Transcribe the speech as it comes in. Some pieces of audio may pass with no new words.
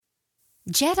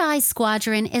Jedi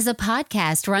Squadron is a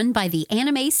podcast run by the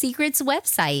Anime Secrets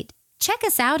website. Check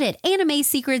us out at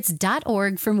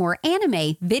animesecrets.org for more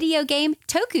anime, video game,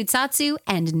 tokusatsu,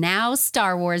 and now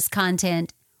Star Wars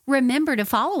content. Remember to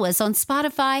follow us on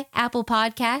Spotify, Apple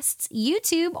Podcasts,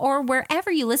 YouTube, or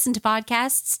wherever you listen to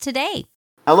podcasts today.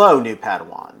 Hello, new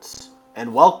Padawans,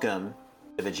 and welcome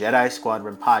to the Jedi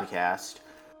Squadron podcast.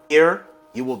 Here,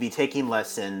 you will be taking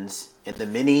lessons in the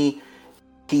many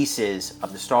pieces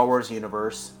of the Star Wars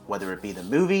universe, whether it be the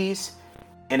movies,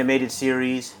 animated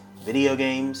series, video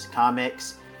games,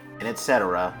 comics, and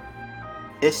etc.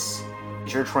 This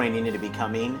is your training into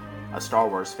becoming a Star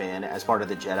Wars fan as part of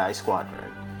the Jedi Squadron.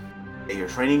 May your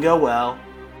training go well,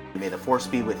 and may the Force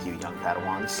be with you, young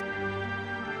Padawans.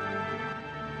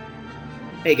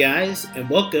 Hey guys, and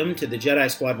welcome to the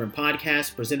Jedi Squadron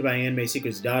podcast presented by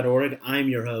animesecrets.org. I'm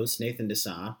your host, Nathan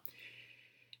Desa.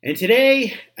 And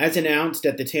today, as announced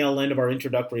at the tail end of our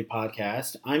introductory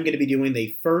podcast, I'm going to be doing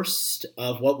the first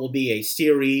of what will be a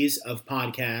series of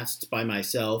podcasts by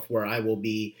myself where I will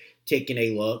be taking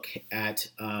a look at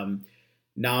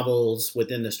novels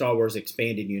within the Star Wars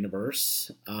expanded universe.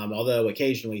 Although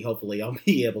occasionally, hopefully, I'll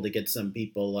be able to get some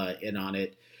people in on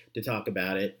it to talk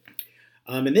about it.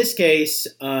 In this case,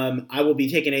 I will be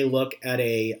taking a look at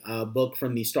a book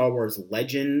from the Star Wars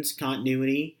Legends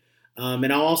continuity.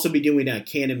 And I'll also be doing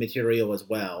canon material as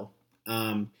well.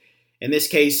 In this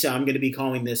case, I'm going to be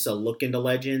calling this a Look into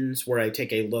Legends, where I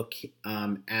take a look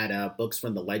at books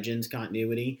from the Legends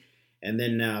continuity. And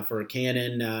then for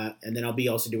canon, and then I'll be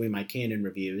also doing my canon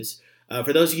reviews.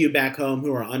 For those of you back home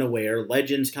who are unaware,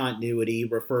 Legends continuity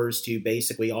refers to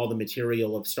basically all the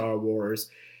material of Star Wars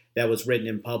that was written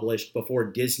and published before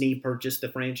Disney purchased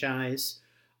the franchise.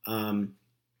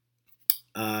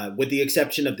 With the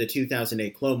exception of the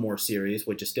 2008 Clone Wars series,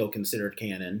 which is still considered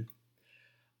canon.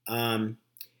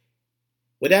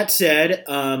 With that said,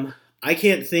 I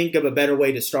can't think of a better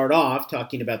way to start off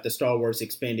talking about the Star Wars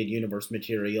Expanded Universe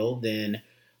material than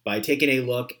by taking a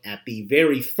look at the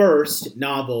very first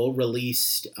novel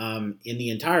released in the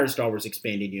entire Star Wars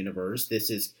Expanded Universe.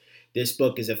 This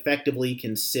book is effectively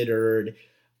considered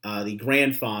the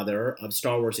grandfather of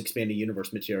Star Wars Expanded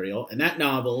Universe material, and that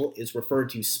novel is referred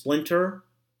to Splinter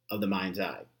of the Mind's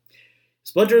Eye.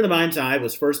 Splinter of the Mind's Eye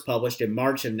was first published in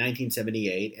March of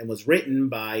 1978 and was written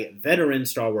by veteran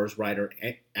Star Wars writer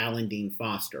Alan Dean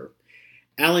Foster.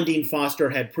 Alan Dean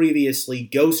Foster had previously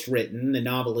ghostwritten the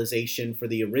novelization for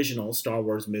the original Star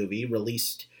Wars movie,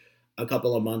 released a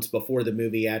couple of months before the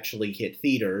movie actually hit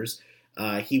theaters.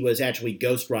 He was actually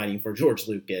ghostwriting for George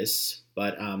Lucas,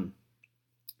 but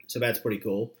so that's pretty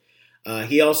cool.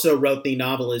 He also wrote the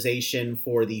novelization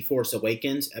for The Force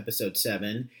Awakens, Episode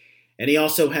 7. And he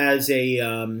also has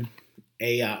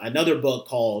another book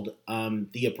called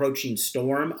The Approaching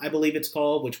Storm, I believe it's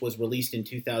called, which was released in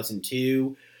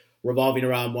 2002, revolving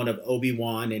around one of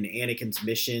Obi-Wan and Anakin's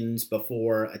missions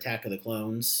before Attack of the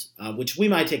Clones, which we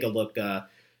might take a look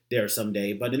there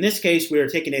someday. But in this case, we are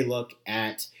taking a look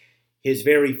at his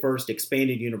very first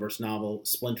expanded universe novel,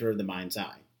 Splinter of the Mind's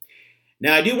Eye.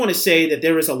 Now, I do want to say that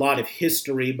there is a lot of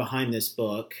history behind this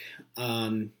book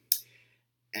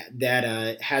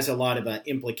that has a lot of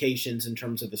implications in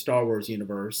terms of the Star Wars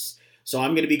universe. So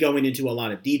I'm going to be going into a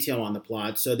lot of detail on the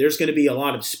plot. So there's going to be a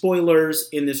lot of spoilers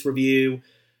in this review.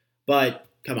 But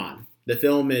come on, the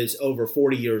film is over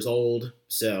 40 years old.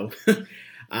 So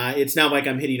it's not like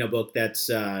I'm hitting a book that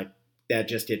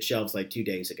just hit shelves like 2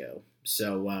 days ago.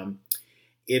 So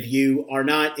if you are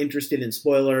not interested in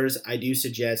spoilers, I do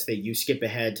suggest that you skip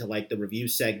ahead to like the review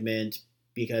segment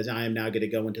because I am now going to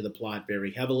go into the plot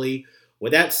very heavily.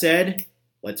 With that said,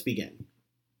 let's begin.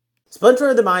 Splinter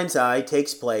of the Mind's Eye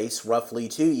takes place roughly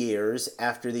 2 years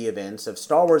after the events of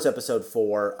Star Wars Episode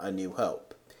 4, A New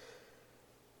Hope.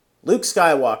 Luke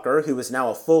Skywalker, who is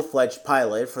now a full-fledged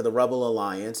pilot for the Rebel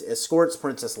Alliance, escorts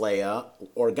Princess Leia,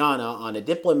 Organa, on a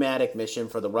diplomatic mission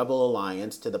for the Rebel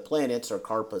Alliance to the planets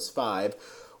Karpus 5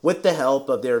 with the help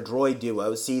of their droid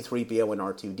duo C-3PO and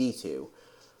R2-D2.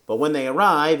 But when they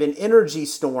arrive, an energy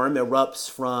storm erupts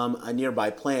from a nearby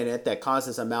planet that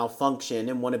causes a malfunction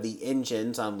in one of the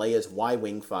engines on Leia's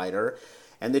Y-Wing fighter,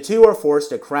 and the two are forced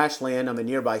to crash land on the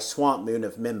nearby swamp moon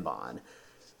of Mimban.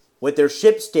 With their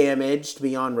ships damaged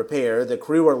beyond repair, the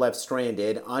crew are left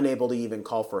stranded, unable to even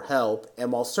call for help,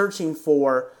 and while searching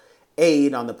for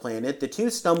aid on the planet, the two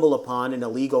stumble upon an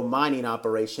illegal mining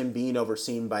operation being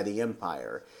overseen by the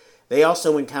Empire. They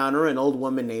also encounter an old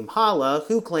woman named Hala,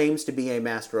 who claims to be a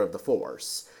master of the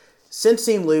Force.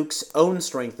 Sensing Luke's own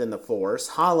strength in the Force,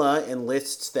 Hala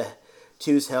enlists the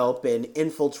two's help in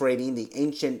infiltrating the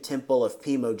ancient temple of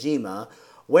Pimojima,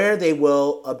 where they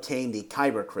will obtain the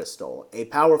Kyber Crystal, a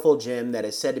powerful gem that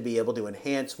is said to be able to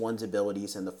enhance one's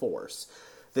abilities in the Force.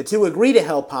 The two agree to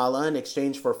help Hala in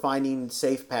exchange for finding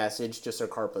safe passage to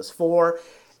Sarkarpus 4,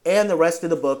 and the rest of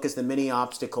the book is the many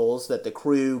obstacles that the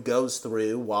crew goes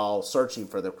through while searching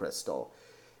for the crystal.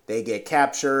 They get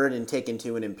captured and taken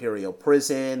to an Imperial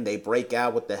prison. They break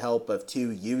out with the help of two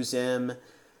Yuzim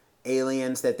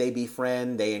aliens that they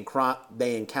befriend. They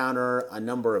encounter a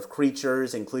number of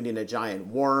creatures, including a giant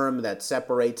worm that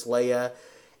separates Leia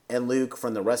and Luke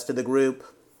from the rest of the group.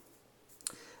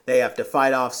 They have to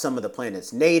fight off some of the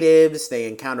planet's natives. They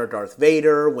encounter Darth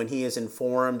Vader when he is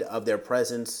informed of their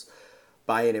presence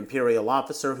by an Imperial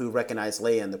officer who recognized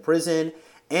Leia in the prison.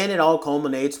 And it all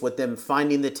culminates with them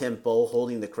finding the temple,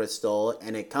 holding the crystal,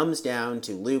 and it comes down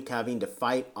to Luke having to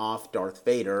fight off Darth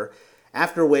Vader,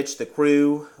 after which the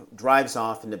crew drives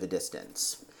off into the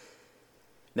distance.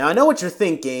 Now, I know what you're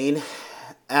thinking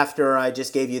after I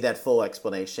just gave you that full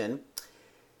explanation.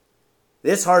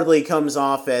 This hardly comes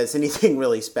off as anything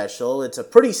really special. It's a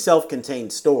pretty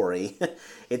self-contained story.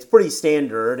 It's pretty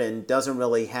standard and doesn't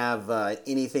really have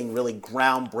anything really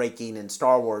groundbreaking in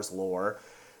Star Wars lore.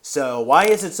 So why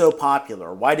is it so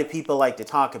popular? Why do people like to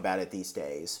talk about it these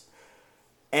days?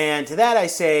 And to that I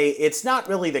say, it's not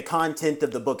really the content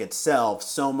of the book itself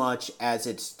so much as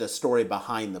it's the story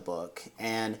behind the book.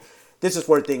 And this is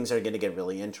where things are going to get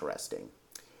really interesting.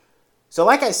 So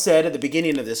like I said at the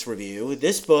beginning of this review,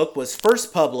 this book was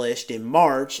first published in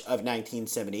March of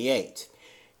 1978.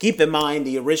 Keep in mind,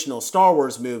 the original Star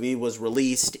Wars movie was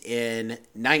released in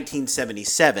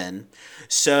 1977.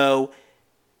 So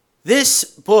this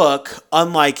book,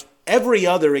 unlike every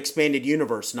other expanded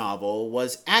universe novel,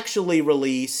 was actually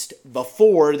released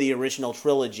before the original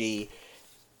trilogy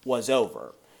was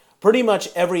over. Pretty much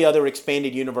every other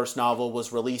expanded universe novel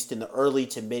was released in the early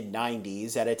to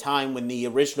mid-90s, at a time when the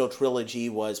original trilogy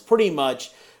was pretty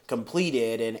much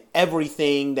completed and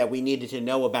everything that we needed to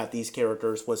know about these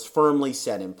characters was firmly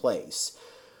set in place.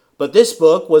 But this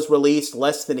book was released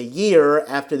less than a year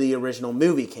after the original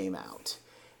movie came out.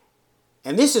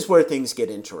 And this is where things get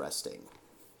interesting.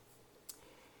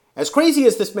 As crazy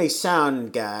as this may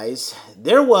sound, guys,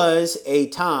 there was a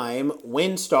time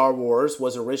when Star Wars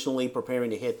was originally preparing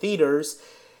to hit theaters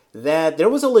that there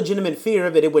was a legitimate fear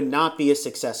that it would not be a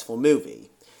successful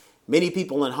movie. Many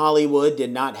people in Hollywood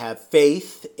did not have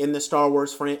faith in the Star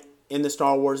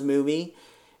Wars movie.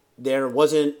 There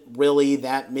wasn't really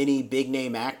that many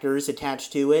big-name actors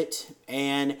attached to it.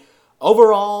 And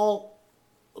overall,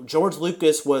 George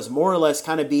Lucas was more or less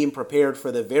kind of being prepared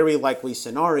for the very likely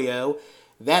scenario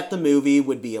that the movie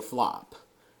would be a flop.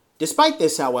 Despite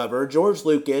this, however, George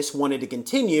Lucas wanted to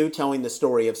continue telling the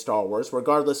story of Star Wars,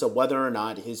 regardless of whether or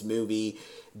not his movie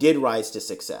did rise to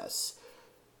success.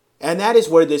 And that is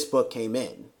where this book came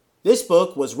in. This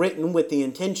book was written with the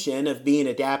intention of being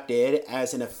adapted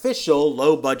as an official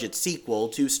low-budget sequel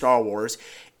to Star Wars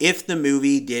if the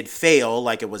movie did fail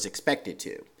like it was expected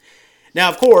to. Now,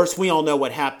 of course, we all know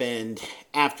what happened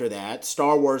after that.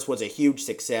 Star Wars was a huge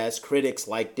success. Critics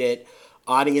liked it.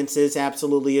 Audiences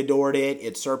absolutely adored it.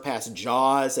 It surpassed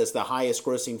Jaws as the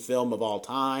highest-grossing film of all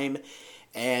time.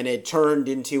 And it turned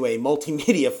into a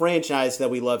multimedia franchise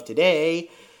that we love today.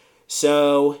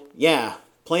 So, yeah,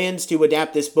 plans to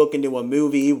adapt this book into a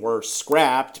movie were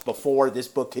scrapped before this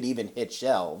book could even hit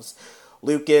shelves.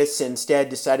 Lucas instead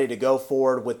decided to go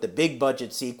forward with the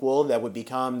big-budget sequel that would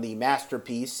become the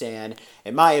masterpiece and,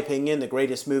 in my opinion, the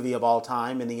greatest movie of all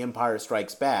time in The Empire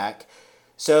Strikes Back.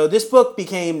 So this book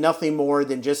became nothing more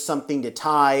than just something to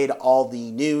tide all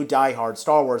the new diehard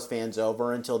Star Wars fans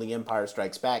over until The Empire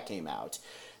Strikes Back came out.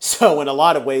 So in a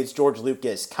lot of ways, George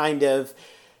Lucas kind of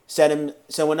set him...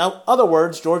 So in other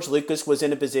words, George Lucas was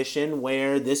in a position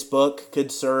where this book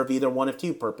could serve either one of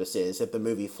two purposes. If the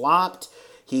movie flopped,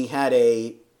 he had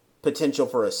a potential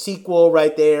for a sequel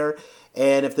right there.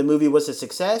 And if the movie was a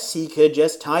success, he could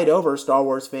just tide over Star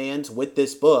Wars fans with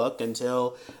this book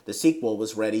until the sequel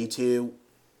was ready to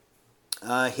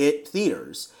hit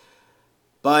theaters.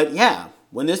 But yeah,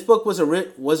 when this book was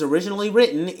originally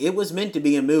written, it was meant to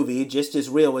be a movie just as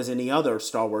real as any other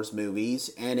Star Wars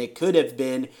movies, and it could have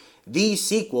been the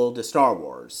sequel to Star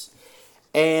Wars.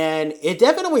 And it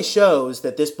definitely shows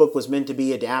that this book was meant to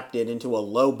be adapted into a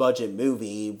low-budget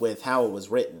movie with how it was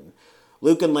written.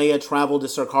 Luke and Leia traveled to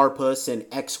Sarkarpus in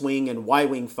X-Wing and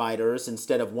Y-Wing fighters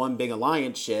instead of one big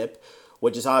Alliance ship,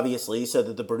 which is obviously so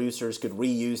that the producers could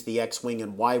reuse the X-Wing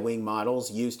and Y-Wing models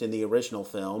used in the original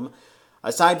film.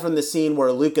 Aside from the scene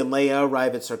where Luke and Leia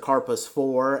arrive at Sarkarpus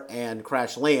 4 and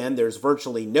crash land, there's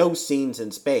virtually no scenes in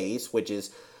space, which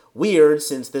is weird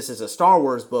since this is a Star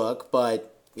Wars book,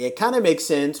 but it kind of makes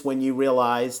sense when you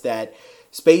realize that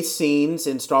Space scenes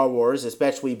in Star Wars,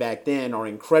 especially back then, are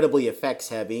incredibly effects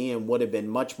heavy and would have been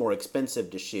much more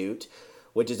expensive to shoot,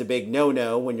 which is a big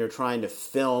no-no when you're trying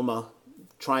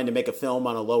to make a film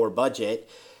on a lower budget.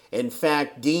 In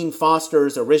fact, Dean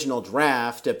Foster's original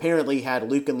draft apparently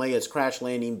had Luke and Leia's crash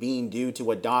landing being due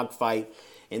to a dogfight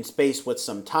in space with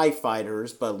some TIE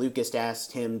fighters, but Lucas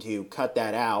asked him to cut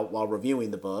that out while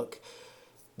reviewing the book.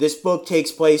 This book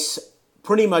takes place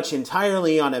pretty much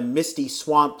entirely on a misty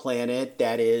swamp planet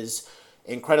that is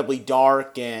incredibly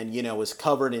dark and, is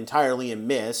covered entirely in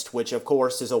mist, which of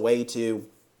course is a way to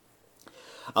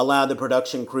allow the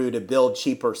production crew to build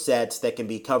cheaper sets that can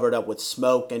be covered up with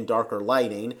smoke and darker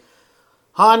lighting.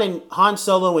 Han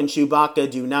Solo and Chewbacca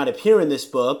do not appear in this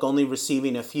book, only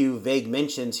receiving a few vague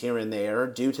mentions here and there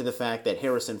due to the fact that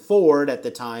Harrison Ford at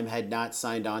the time had not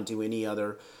signed on to any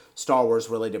other Star Wars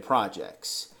related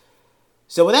projects.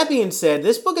 So with that being said,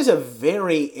 this book is a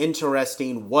very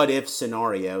interesting what-if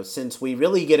scenario, since we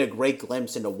really get a great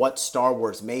glimpse into what Star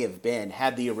Wars may have been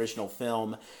had the original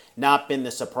film not been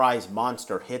the surprise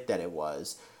monster hit that it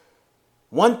was.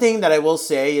 One thing that I will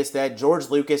say is that George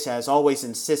Lucas has always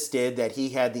insisted that he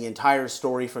had the entire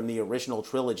story from the original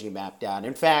trilogy mapped out.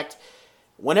 In fact,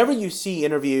 whenever you see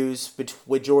interviews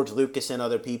with George Lucas and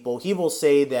other people, he will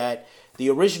say that the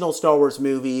original Star Wars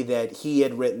movie that he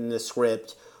had written the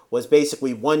script was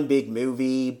basically one big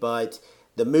movie, but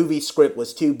the movie script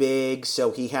was too big,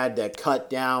 so he had to cut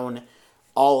down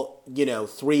all,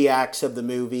 3 acts of the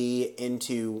movie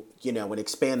into, and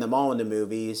expand them all into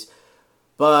movies.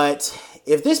 But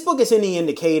if this book is any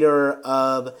indicator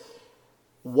of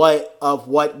what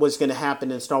was going to happen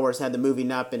in Star Wars had the movie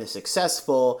not been as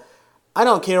successful, I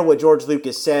don't care what George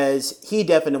Lucas says, he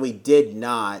definitely did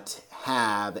not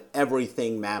have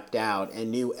everything mapped out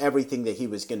and knew everything that he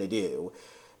was going to do.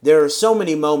 There are so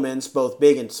many moments, both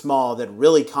big and small, that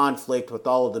really conflict with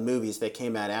all of the movies that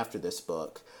came out after this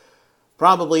book.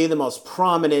 Probably the most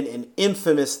prominent and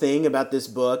infamous thing about this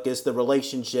book is the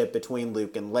relationship between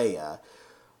Luke and Leia.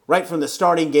 Right from the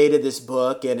starting gate of this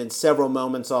book, and in several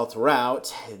moments all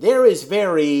throughout, there is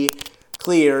very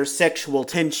clear sexual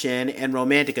tension and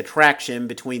romantic attraction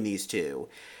between these two.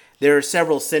 There are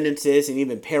several sentences and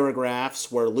even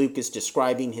paragraphs where Luke is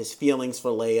describing his feelings for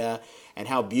Leia and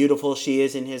how beautiful she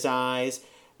is in his eyes.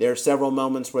 There are several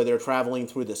moments where they're traveling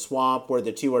through the swamp where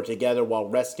the two are together while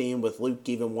resting, with Luke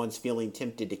even once feeling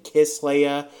tempted to kiss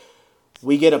Leia.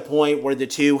 We get a point where the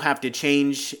two have to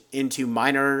change into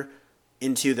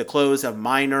the clothes of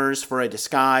minors for a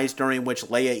disguise, during which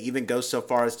Leia even goes so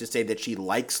far as to say that she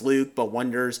likes Luke but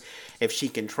wonders if she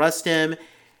can trust him,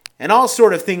 and all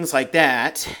sort of things like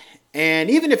that. And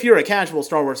even if you're a casual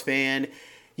Star Wars fan,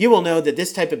 you will know that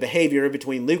this type of behavior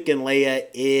between Luke and Leia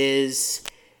is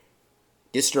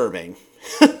disturbing.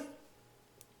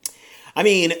 I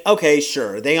mean, okay,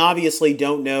 sure, they obviously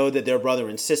don't know that they're brother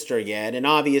and sister yet, and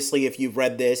obviously if you've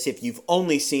read this, if you've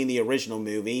only seen the original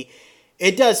movie,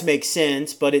 it does make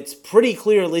sense, but it's pretty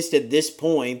clear, at least at this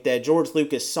point, that George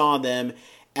Lucas saw them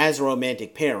as a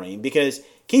romantic pairing, because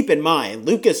keep in mind,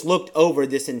 Lucas looked over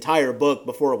this entire book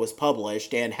before it was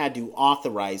published and had to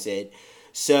authorize it,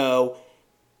 so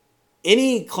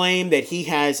any claim that he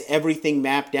has everything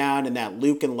mapped out and that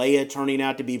Luke and Leia turning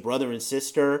out to be brother and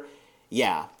sister,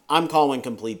 yeah, I'm calling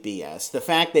complete BS. The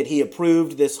fact that he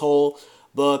approved this whole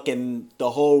book and the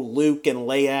whole Luke and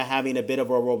Leia having a bit of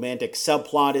a romantic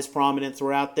subplot is prominent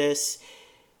throughout this,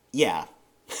 yeah.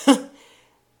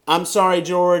 I'm sorry,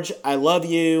 George, I love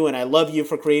you and I love you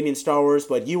for creating Star Wars,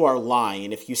 but you are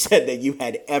lying if you said that you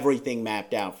had everything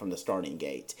mapped out from the starting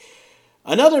gate.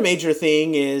 Another major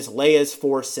thing is Leia's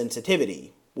Force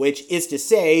sensitivity, which is to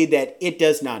say that it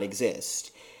does not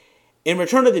exist. In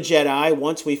Return of the Jedi,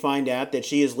 once we find out that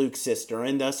she is Luke's sister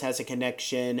and thus has a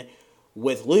connection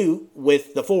with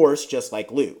the Force just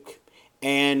like Luke.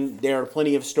 And there are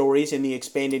plenty of stories in the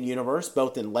expanded universe,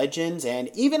 both in Legends and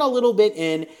even a little bit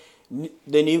in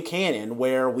the new canon,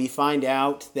 where we find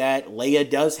out that Leia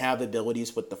does have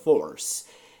abilities with the Force.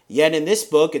 Yet in this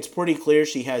book, it's pretty clear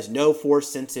she has no Force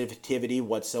sensitivity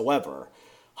whatsoever.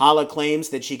 Hala claims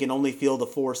that she can only feel the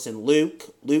Force in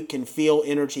Luke. Luke can feel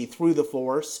energy through the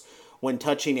Force when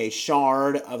touching a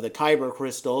shard of the Kyber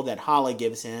crystal that Hala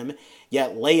gives him,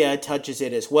 yet Leia touches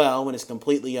it as well and is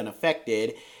completely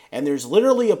unaffected. And there's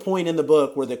literally a point in the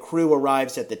book where the crew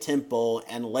arrives at the temple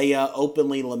and Leia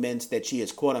openly laments that she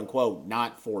is quote-unquote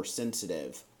not Force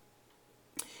sensitive.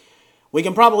 We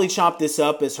can probably chop this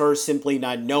up as her simply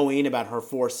not knowing about her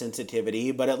Force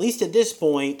sensitivity, but at least at this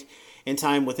point in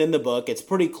time within the book, it's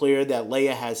pretty clear that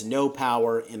Leia has no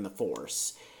power in the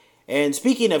Force. And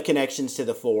speaking of connections to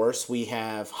the Force, we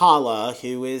have Hala,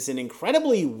 who is an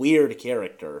incredibly weird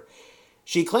character.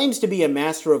 She claims to be a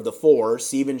master of the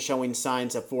Force, even showing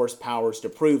signs of Force powers to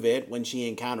prove it when she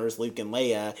encounters Luke and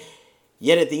Leia.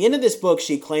 Yet at the end of this book,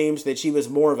 she claims that she was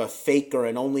more of a faker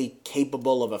and only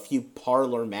capable of a few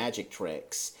parlor magic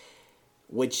tricks.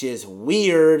 Which is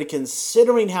weird,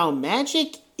 considering how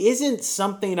magic isn't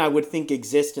something I would think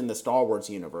exists in the Star Wars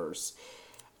universe.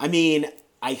 I mean,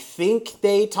 I think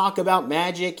they talk about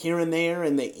magic here and there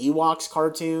in the Ewoks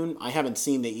cartoon. I haven't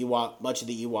seen much of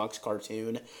the Ewoks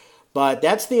cartoon, but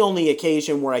that's the only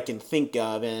occasion where I can think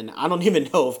of, and I don't even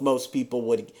know if most people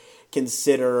would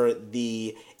consider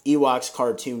the Ewoks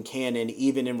cartoon canon,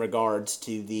 even in regards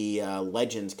to the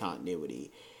Legends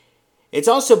continuity. It's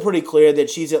also pretty clear that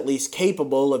she's at least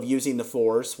capable of using the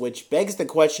Force, which begs the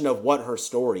question of what her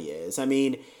story is. I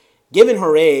mean, given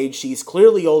her age, she's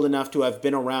clearly old enough to have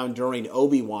been around during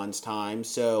Obi-Wan's time,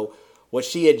 so was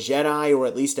she a Jedi or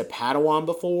at least a Padawan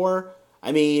before?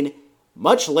 I mean,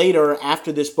 much later,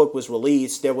 after this book was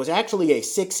released, there was actually a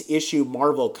 6-issue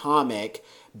Marvel comic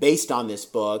based on this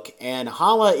book, and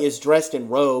Hala is dressed in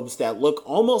robes that look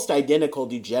almost identical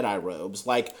to Jedi robes.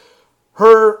 Like,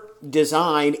 her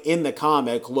design in the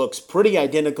comic looks pretty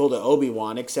identical to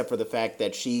Obi-Wan, except for the fact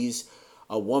that she's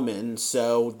a woman,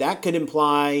 so that could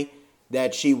imply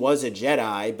that she was a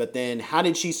Jedi, but then how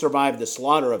did she survive the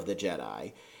slaughter of the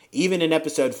Jedi? Even in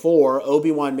Episode 4,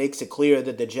 Obi-Wan makes it clear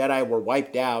that the Jedi were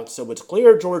wiped out, so it's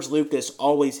clear George Lucas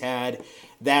always had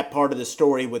that part of the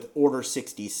story with Order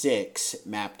 66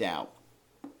 mapped out.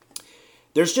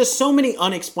 There's just so many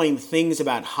unexplained things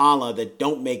about Hala that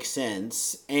don't make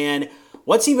sense, and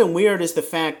what's even weird is the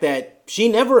fact that she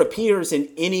never appears in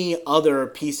any other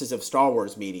pieces of Star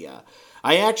Wars media.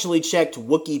 I actually checked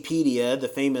Wikipedia, the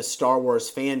famous Star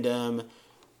Wars fandom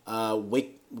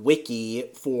wiki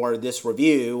for this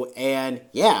review, and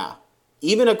yeah,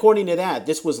 even according to that,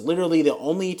 this was literally the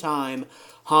only time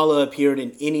Hala appeared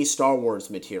in any Star Wars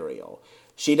material.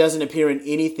 She doesn't appear in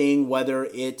anything, whether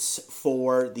it's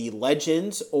for the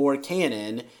Legends or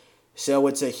canon, so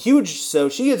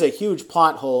she is a huge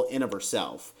plot hole in of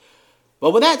herself.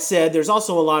 But with that said, there's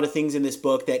also a lot of things in this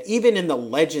book that even in the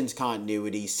Legends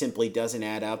continuity simply doesn't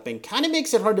add up and kind of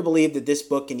makes it hard to believe that this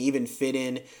book can even fit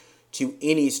in to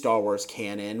any Star Wars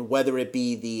canon, whether it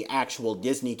be the actual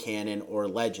Disney canon or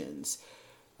Legends.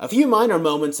 A few minor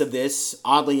moments of this,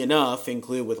 oddly enough,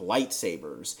 include with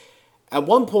lightsabers. At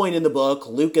one point in the book,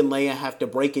 Luke and Leia have to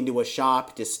break into a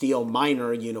shop to steal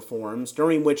miner uniforms,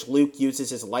 during which Luke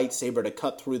uses his lightsaber to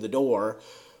cut through the door,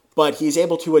 but he's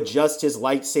able to adjust his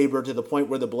lightsaber to the point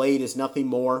where the blade is nothing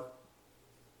more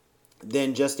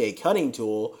than just a cutting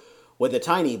tool with a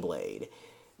tiny blade.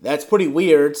 That's pretty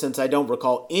weird, since I don't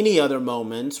recall any other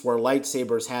moments where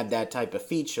lightsabers had that type of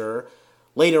feature.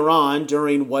 Later on,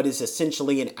 during what is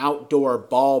essentially an outdoor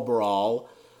ball brawl,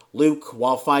 Luke,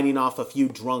 while fighting off a few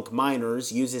drunk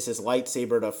miners, uses his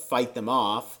lightsaber to fight them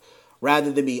off.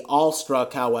 Rather than be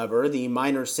awestruck, however, the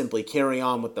miners simply carry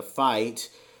on with the fight,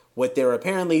 with there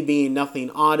apparently being nothing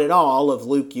odd at all of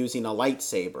Luke using a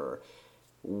lightsaber.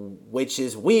 Which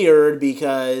is weird,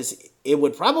 because it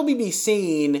would probably be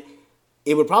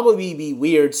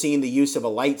weird seeing the use of a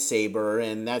lightsaber,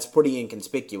 and that's pretty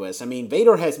inconspicuous. I mean,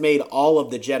 Vader has made all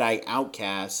of the Jedi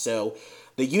outcasts, so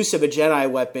the use of a Jedi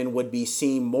weapon would be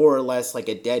seen more or less like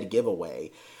a dead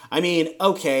giveaway. I mean,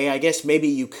 okay, I guess maybe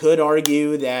you could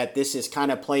argue that this is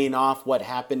kind of playing off what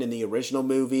happened in the original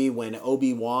movie when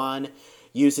Obi-Wan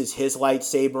uses his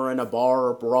lightsaber in a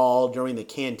bar brawl during the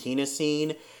cantina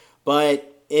scene, but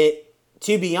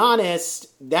to be honest,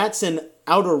 that's an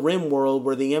Outer Rim world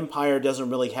where the Empire doesn't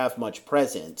really have much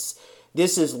presence.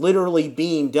 This is literally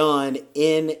being done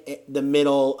in the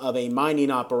middle of a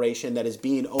mining operation that is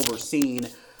being overseen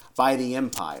by the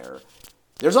Empire.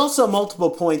 There's also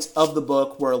multiple points of the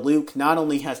book where Luke not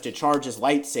only has to charge his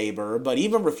lightsaber, but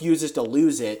even refuses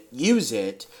to use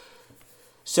it,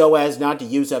 so as not to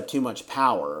use up too much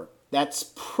power.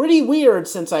 That's pretty weird,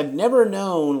 since I've never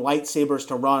known lightsabers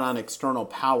to run on external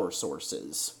power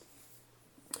sources.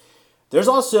 There's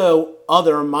also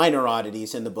other minor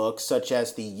oddities in the book, such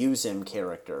as the Yuzim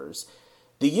characters.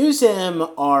 The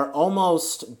Yuzim are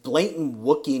almost blatant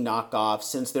Wookiee knockoffs,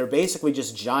 since they're basically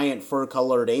just giant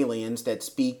fur-colored aliens that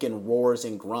speak in roars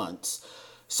and grunts.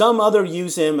 Some other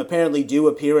Yuzim apparently do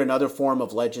appear in other form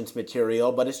of Legends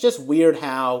material, but it's just weird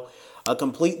how a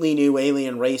completely new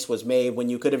alien race was made when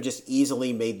you could have just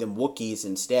easily made them Wookiees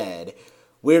instead.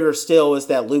 Weirder still is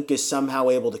that Luke is somehow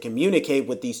able to communicate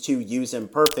with these two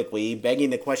Yuzim perfectly, begging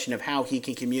the question of how he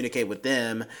can communicate with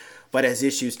them, but has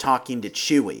issues talking to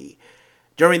Chewie.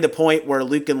 During the point where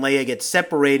Luke and Leia get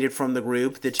separated from the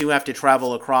group, the two have to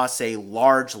travel across a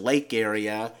large lake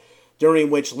area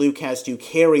during which Luke has to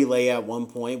carry Leia at one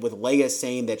point, with Leia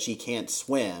saying that she can't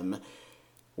swim,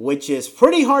 which is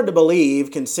pretty hard to believe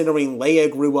considering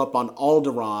Leia grew up on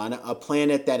Alderaan, a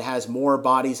planet that has more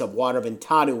bodies of water than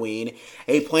Tatooine,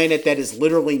 a planet that is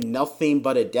literally nothing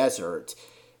but a desert.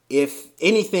 If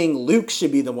anything, Luke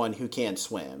should be the one who can't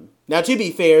swim. Now, to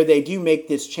be fair, they do make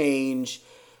this change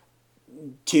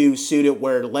to suit it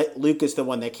where Luke is the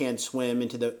one that can't swim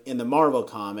in the Marvel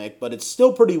comic, but it's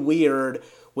still pretty weird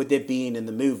with it being in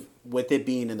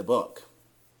the book.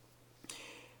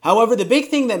 However, the big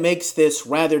thing that makes this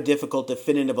rather difficult to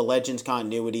fit into the Legends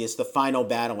continuity is the final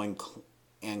battle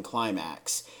and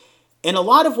climax. In a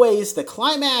lot of ways, the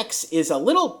climax is a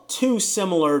little too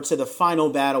similar to the final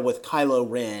battle with Kylo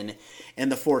Ren in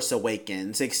The Force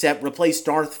Awakens, except replace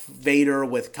Kylo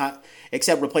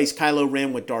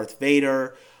Ren with Darth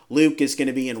Vader. Luke is going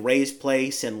to be in Rey's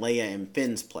place and Leia in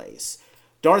Finn's place.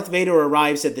 Darth Vader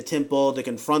arrives at the temple to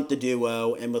confront the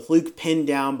duo, and with Luke pinned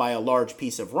down by a large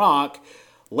piece of rock,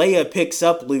 Leia picks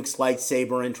up Luke's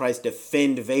lightsaber and tries to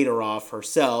fend Vader off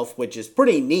herself, which is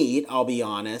pretty neat, I'll be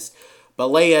honest, but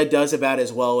Leia does about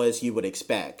as well as you would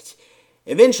expect.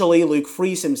 Eventually, Luke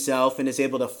frees himself and is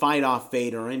able to fight off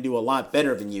Vader and do a lot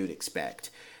better than you'd expect.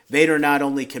 Vader not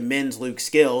only commends Luke's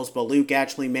skills, but Luke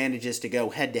actually manages to go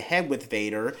head-to-head with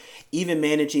Vader, even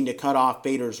managing to cut off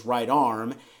Vader's right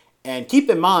arm. And keep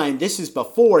in mind, this is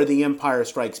before The Empire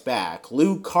Strikes Back.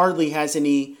 Luke hardly has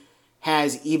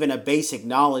even a basic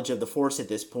knowledge of the Force at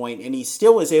this point, and he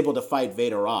still is able to fight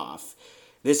Vader off.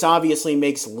 This obviously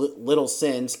makes little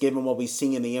sense given what we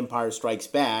see in The Empire Strikes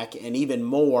Back, and even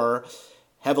more,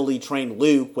 heavily trained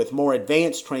Luke with more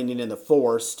advanced training in the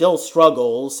Force still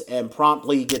struggles and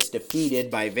promptly gets defeated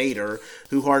by Vader,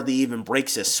 who hardly even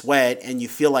breaks a sweat, and you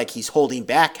feel like he's holding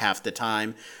back half the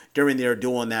time during their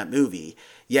duel in that movie.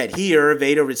 Yet here,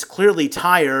 Vader is clearly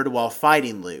tired while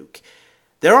fighting Luke.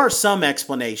 There are some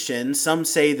explanations. Some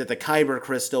say that the Kyber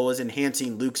crystal is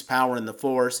enhancing Luke's power in the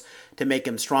Force to make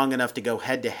him strong enough to go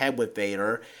head-to-head with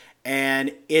Vader.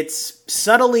 And it's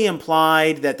subtly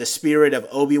implied that the spirit of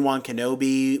Obi-Wan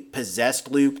Kenobi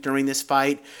possessed Luke during this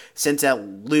fight, since at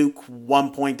Luke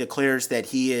one point declares that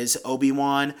he is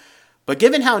Obi-Wan. But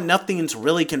given how nothing's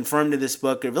really confirmed in this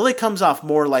book, it really comes off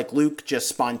more like Luke just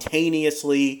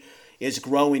spontaneously is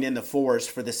growing in the Force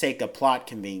for the sake of plot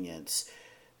convenience.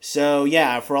 So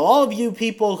yeah, for all of you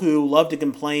people who love to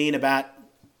complain about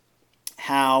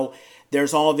how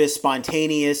there's all this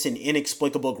spontaneous and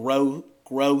inexplicable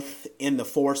growth in the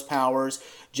Force powers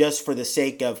just for the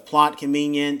sake of plot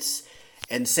convenience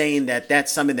and saying that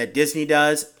that's something that Disney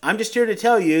does, I'm just here to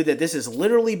tell you that this has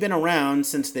literally been around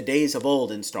since the days of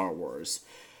old in Star Wars.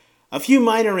 A few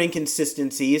minor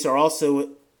inconsistencies are also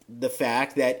the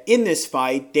fact that in this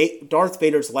fight, Darth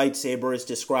Vader's lightsaber is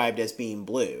described as being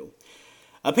blue.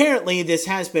 Apparently, this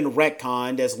has been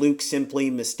retconned as Luke simply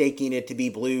mistaking it to be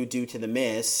blue due to the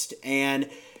mist, and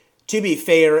to be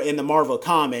fair, in the Marvel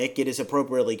comic, it is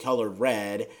appropriately colored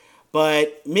red,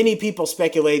 but many people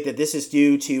speculate that this is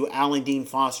due to Alan Dean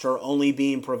Foster only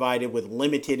being provided with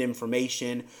limited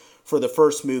information for the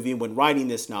first movie when writing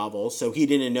this novel, so he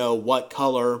didn't know what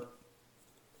color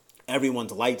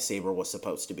everyone's lightsaber was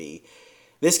supposed to be.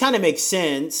 This kind of makes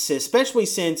sense, especially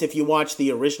since if you watch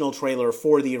the original trailer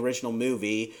for the original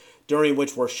movie, during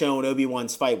which we're shown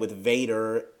Obi-Wan's fight with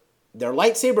Vader, their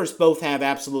lightsabers both have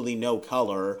absolutely no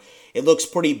color. It looks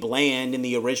pretty bland in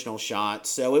the original shot,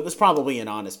 so it was probably an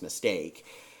honest mistake.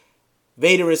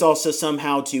 Vader is also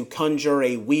somehow to conjure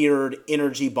a weird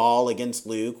energy ball against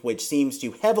Luke, which seems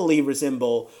to heavily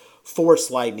resemble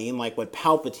Force lightning, like what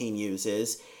Palpatine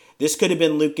uses. This could have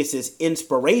been Lucas's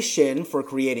inspiration for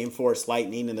creating Force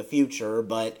lightning in the future,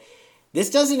 but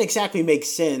this doesn't exactly make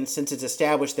sense since it's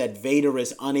established that Vader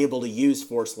is unable to use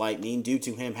Force lightning due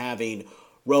to him having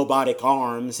robotic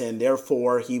arms, and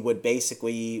therefore he would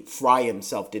basically fry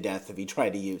himself to death if he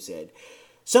tried to use it.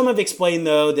 Some have explained,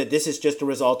 though, that this is just a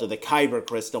result of the Kyber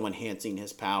crystal enhancing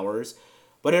his powers,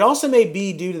 but it also may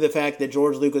be due to the fact that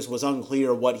George Lucas was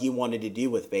unclear what he wanted to do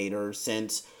with Vader,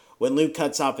 since when Luke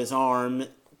cuts off his arm,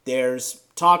 there's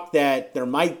talk that there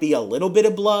might be a little bit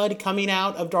of blood coming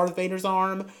out of Darth Vader's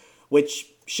arm, which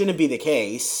shouldn't be the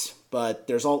case, but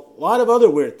there's a lot of other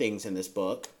weird things in this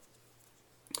book.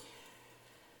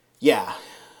 Yeah.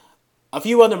 A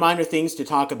few other minor things to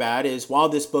talk about is while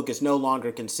this book is no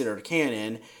longer considered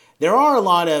canon, there are a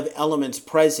lot of elements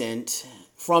present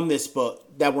from this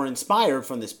book that were inspired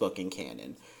from this book in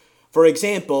canon. For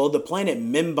example, the planet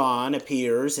Mimban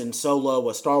appears in Solo,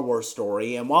 a Star Wars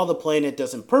story, and while the planet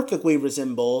doesn't perfectly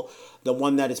resemble the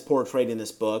one that is portrayed in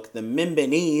this book, the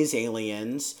Mimbanese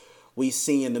aliens we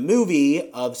see in the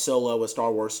movie of Solo: A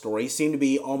Star Wars Story seem to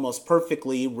be almost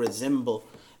perfectly resemble.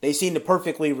 They seem to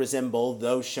perfectly resemble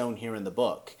those shown here in the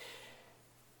book.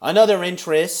 Another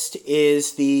interest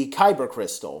is the Kyber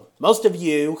crystal. Most of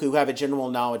you who have a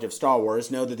general knowledge of Star Wars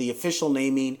know that the official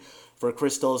naming for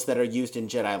crystals that are used in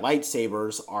Jedi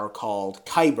lightsabers are called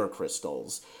Kyber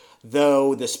crystals,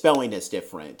 though the spelling is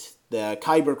different. The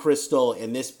Kyber crystal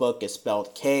in this book is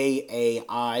spelled K-A-I-B-U-R-R,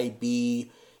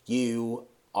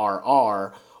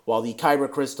 while the Kyber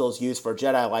crystals used for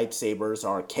Jedi lightsabers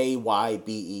are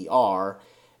K-Y-B-E-R,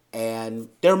 and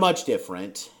they're much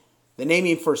different. The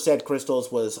naming for said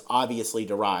crystals was obviously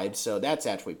derived, so that's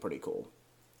actually pretty cool.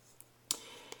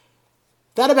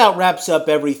 That about wraps up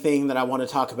everything that I want to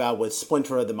talk about with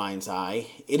Splinter of the Mind's Eye.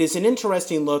 It is an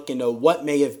interesting look into what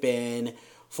may have been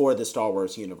for the Star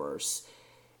Wars universe.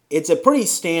 It's a pretty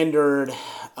standard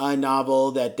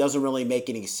novel that doesn't really make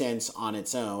any sense on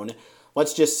its own.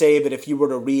 Let's just say that if you were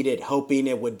to read it hoping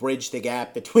it would bridge the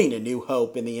gap between A New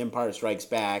Hope and The Empire Strikes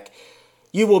Back,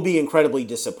 you will be incredibly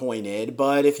disappointed.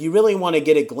 But if you really want to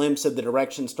get a glimpse of the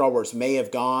direction Star Wars may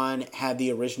have gone had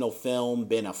the original film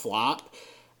been a flop,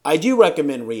 I do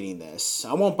recommend reading this.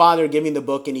 I won't bother giving the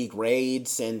book any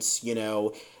grades since,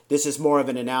 this is more of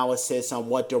an analysis on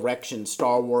what direction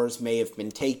Star Wars may have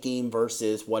been taking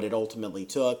versus what it ultimately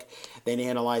took than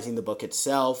analyzing the book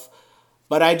itself.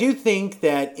 But I do think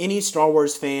that any Star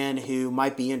Wars fan who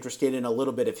might be interested in a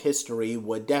little bit of history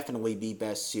would definitely be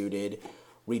best suited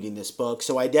reading this book,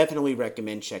 so I definitely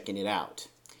recommend checking it out.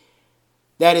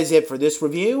 That is it for this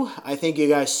review. I thank you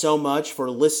guys so much for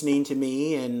listening to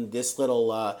me and this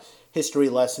little history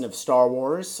lesson of Star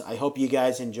Wars. I hope you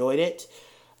guys enjoyed it.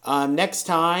 Next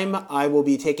time, I will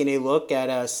be taking a look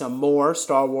at some more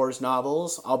Star Wars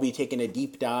novels. I'll be taking a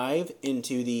deep dive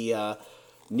into the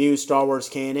new Star Wars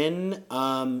canon.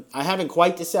 I haven't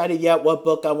quite decided yet what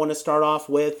book I want to start off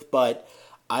with, but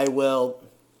I will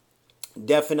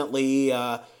definitely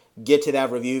get to that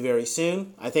review very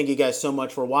soon. I thank you guys so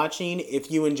much for watching.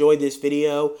 If you enjoyed this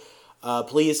video,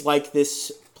 please like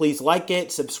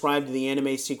it, subscribe to the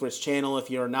Anime Secrets channel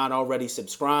if you're not already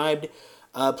subscribed.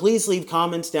 Please leave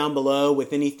comments down below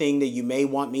with anything that you may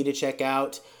want me to check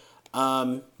out.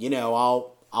 I'll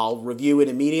review it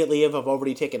immediately if I've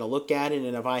already taken a look at it,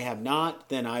 and if I have not,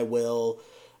 then I will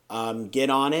get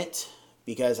on it,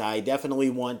 because I definitely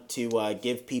want to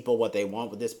give people what they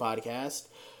want with this podcast.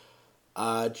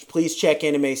 Please check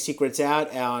Anime Secrets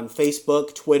out on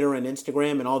Facebook, Twitter, and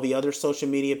Instagram, and all the other social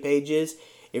media pages.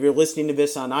 If you're listening to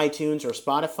this on iTunes or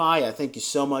Spotify, I thank you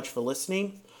so much for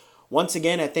listening. Once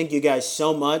again, I thank you guys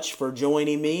so much for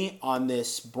joining me on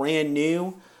this brand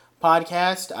new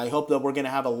podcast. I hope that we're going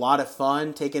to have a lot of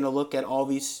fun taking a look at all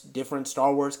these different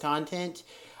Star Wars content.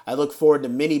 I look forward to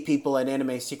many people at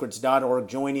animesecrets.org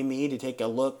joining me to take a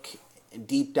look,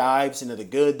 deep dives into the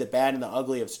good, the bad, and the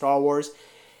ugly of Star Wars.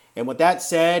 And with that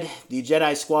said, the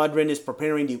Jedi Squadron is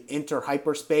preparing to enter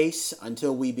hyperspace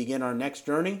until we begin our next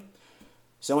journey.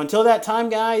 So until that time,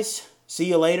 guys, see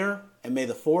you later, and may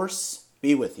the Force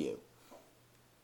be with you.